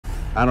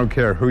I don't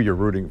care who you're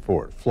rooting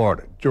for,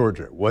 Florida,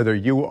 Georgia, whether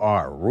you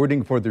are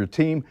rooting for their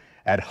team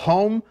at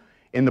home,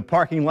 in the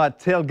parking lot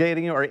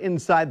tailgating, or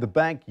inside the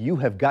bank, you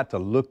have got to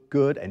look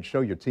good and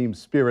show your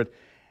team's spirit.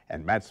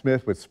 And Matt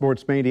Smith with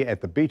Sports Mania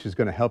at the Beach is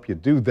going to help you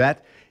do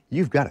that.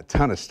 You've got a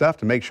ton of stuff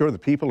to make sure the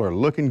people are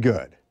looking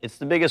good. It's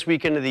the biggest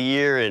weekend of the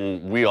year,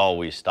 and we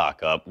always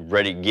stock up,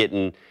 ready,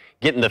 getting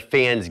the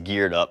fans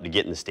geared up to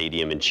get in the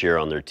stadium and cheer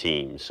on their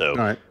team.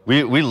 So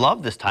we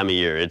love this time of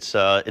year. It's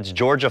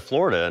Georgia,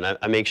 Florida, and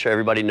I make sure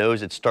everybody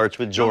knows it starts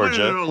with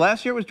Georgia. No.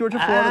 Last year it was Georgia,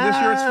 Florida. This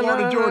year it's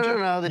Florida, Georgia.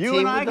 No. You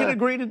and I can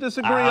agree to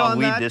disagree on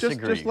that.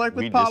 Disagree. Just like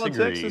with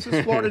politics, this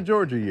is Florida,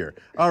 Georgia year.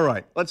 All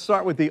right, let's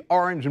start with the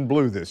orange and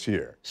blue this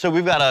year. So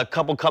we've got a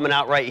couple coming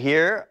out right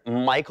here.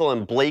 Michael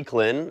and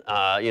Blakeland,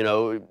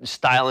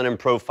 styling and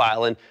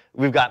profiling.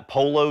 We've got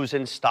polos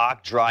in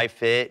stock, dry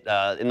fit.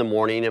 In the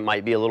morning, it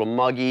might be a little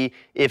muggy.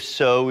 If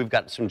so, we've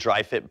got some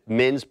dry fit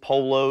men's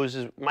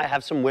polos. Might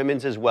have some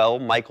women's as well.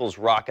 Michael's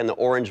rocking the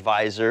orange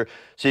visor,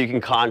 so you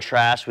can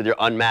contrast with your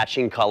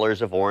unmatching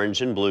colors of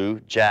orange and blue,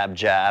 jab,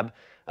 jab.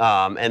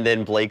 And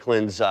then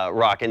Blakeland's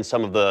rocking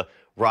some of the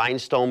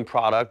rhinestone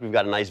product. We've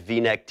got a nice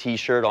V-neck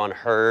t-shirt on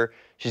her.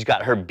 She's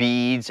got her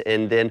beads,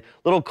 and then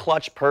little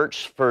clutch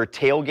perch for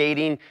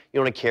tailgating.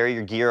 You want to carry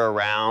your gear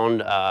around,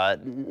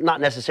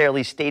 not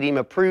necessarily stadium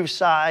approved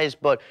size,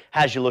 but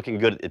has you looking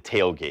good at the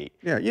tailgate.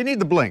 Yeah, you need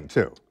the bling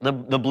too. The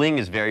bling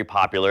is very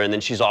popular, and then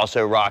she's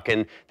also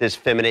rocking this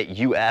feminine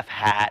UF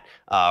hat,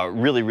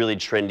 really, really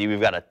trendy.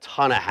 We've got a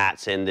ton of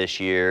hats in this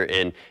year,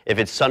 and if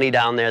it's sunny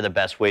down there, the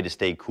best way to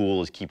stay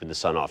cool is keeping the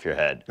sun off your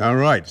head. All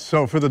right,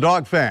 so for the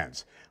dog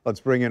fans, let's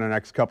bring in our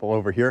next couple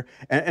over here.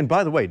 And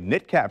by the way,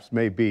 knit caps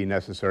may be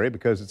necessary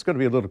because it's going to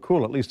be a little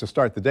cool, at least to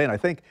start the day. And I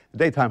think the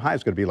daytime high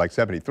is going to be like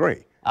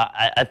 73.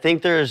 I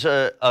think there's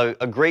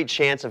a great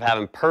chance of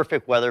having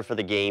perfect weather for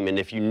the game. And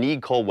if you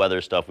need cold weather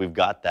stuff, we've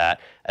got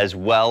that, as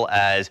well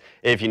as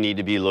if you need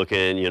to be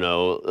looking, a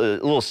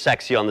little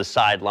sexy on the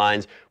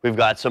sidelines. We've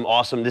got some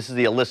awesome, this is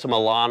the Alyssa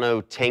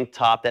Milano tank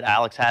top that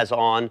Alex has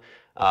on,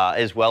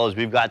 as well as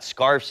we've got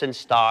scarves in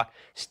stock,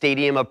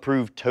 stadium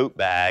approved tote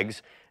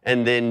bags.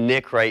 And then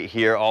Nick right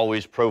here,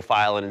 always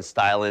profiling and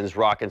styling, is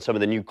rocking some of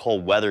the new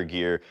cold weather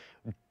gear.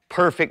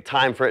 Perfect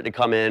time for it to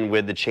come in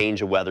with the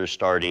change of weather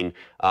starting.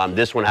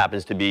 This one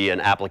happens to be an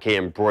applique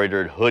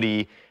embroidered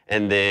hoodie.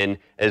 And then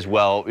as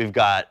well, we've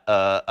got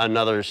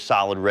another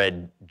solid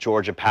red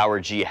Georgia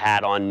Power G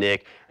hat on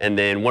Nick. And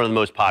then one of the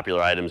most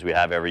popular items we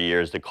have every year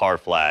is the car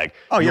flag.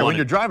 Oh, yeah, when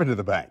you're driving to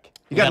the bank.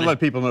 You got to let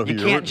people know who you're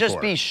rooting for. You can't just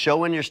be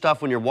showing your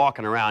stuff when you're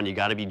walking around. You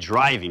got to be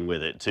driving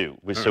with it, too.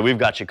 So we've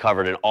got you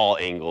covered in all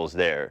angles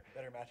there.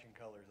 Better matching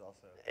colors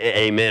also.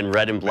 Amen.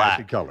 Red and black.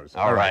 Matching colors.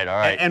 All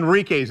right.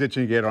 Enrique's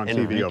itching to get on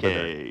TV over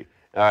there.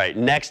 All right.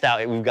 Next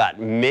out, we've got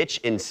Mitch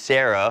and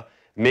Sarah.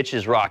 Mitch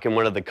is rocking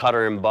one of the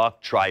Cutter and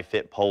Buck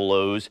tri-fit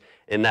polos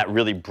in that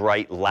really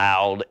bright,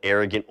 loud,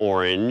 arrogant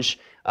orange.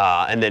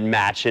 And then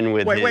matching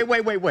with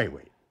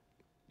Wait.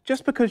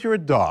 Just because you're a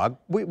dog,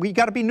 we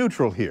got to be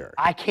neutral here.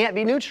 I can't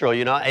be neutral,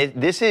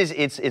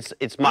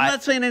 it's my. I'm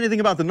not saying anything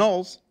about the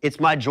Knowles. It's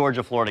my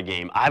Georgia, Florida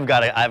game. I've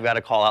got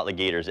to call out the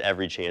Gators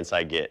every chance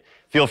I get.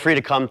 Feel free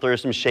to come throw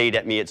some shade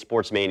at me at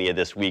Sports Mania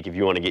this week if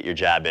you want to get your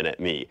jab in at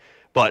me.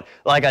 But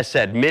like I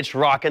said, Mitch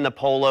rocking the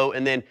polo,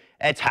 and then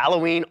it's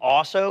Halloween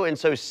also, and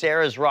so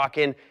Sarah's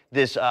rocking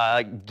this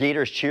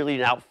Gators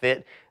cheerleading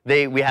outfit.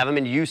 We have them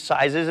in youth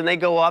sizes, and they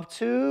go up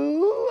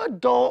to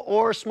adult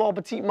or small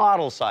petite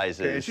model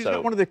sizes. Okay, she's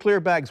got one of the clear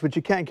bags, which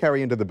you can't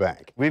carry into the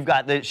bank.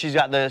 She's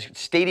got the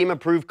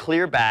stadium-approved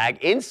clear bag.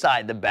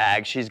 Inside the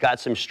bag, she's got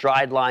some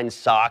stride-line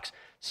socks.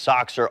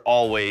 Socks are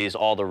always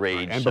all the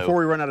rage. And before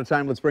we run out of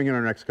time, let's bring in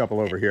our next couple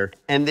over here.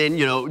 And then,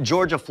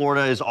 Georgia,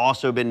 Florida has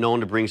also been known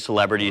to bring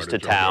celebrities to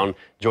town.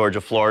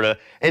 Georgia, Florida.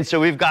 And so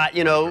we've got,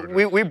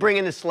 we bring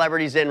in the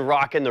celebrities in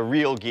rocking the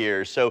real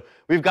gear. So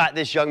we've got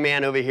this young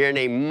man over here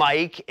named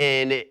Mike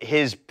and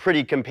his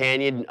pretty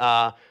companion,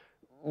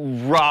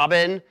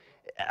 Robin.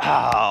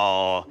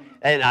 Oh,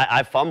 and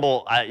I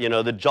fumble.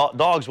 The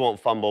dogs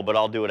won't fumble, but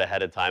I'll do it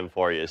ahead of time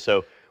for you.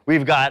 So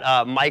we've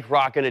got Mike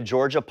rocking a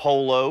Georgia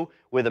polo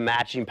with a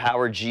matching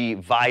Power G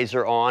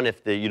visor on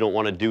if you don't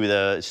want to do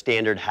the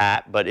standard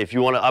hat. But if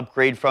you want to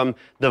upgrade from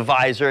the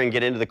visor and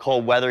get into the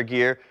cold weather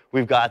gear,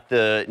 we've got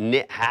the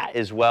knit hat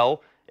as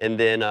well. And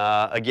then,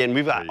 again,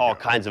 we've got all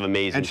kinds of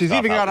amazing stuff. And she's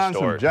even got on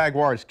some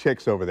Jaguars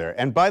kicks over there.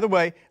 And by the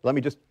way, let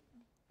me just,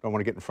 don't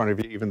want to get in front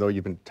of you, even though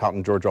you've been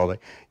touting Georgia all day.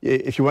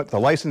 If you want the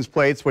license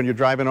plates when you're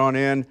driving on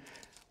in,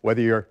 whether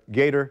you're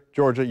Gator,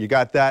 Georgia, you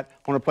got that.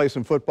 Want to play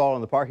some football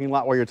in the parking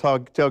lot while you're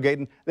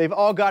tailgating? They've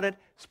all got it.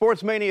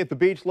 Sports Mania at the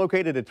Beach,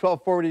 located at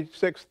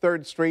 1246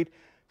 3rd Street,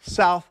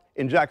 South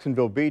in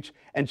Jacksonville Beach.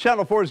 And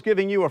Channel 4 is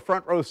giving you a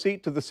front row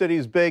seat to the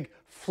city's big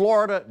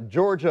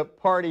Florida-Georgia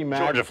party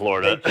match. Georgia,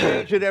 Florida. They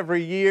change it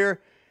every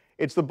year.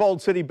 It's the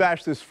Bold City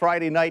Bash this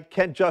Friday night.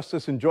 Kent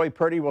Justice and Joy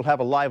Purdy will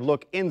have a live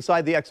look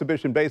inside the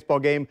exhibition baseball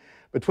game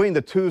between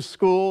the two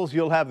schools.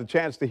 You'll have the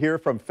chance to hear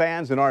from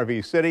fans in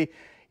RV City.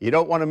 You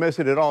don't want to miss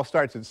it. It all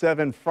starts at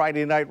 7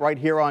 Friday night right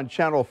here on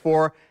Channel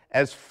 4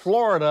 as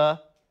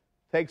Florida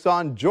takes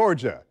on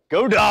Georgia.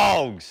 Go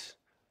Dogs!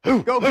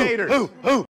 Go Gators!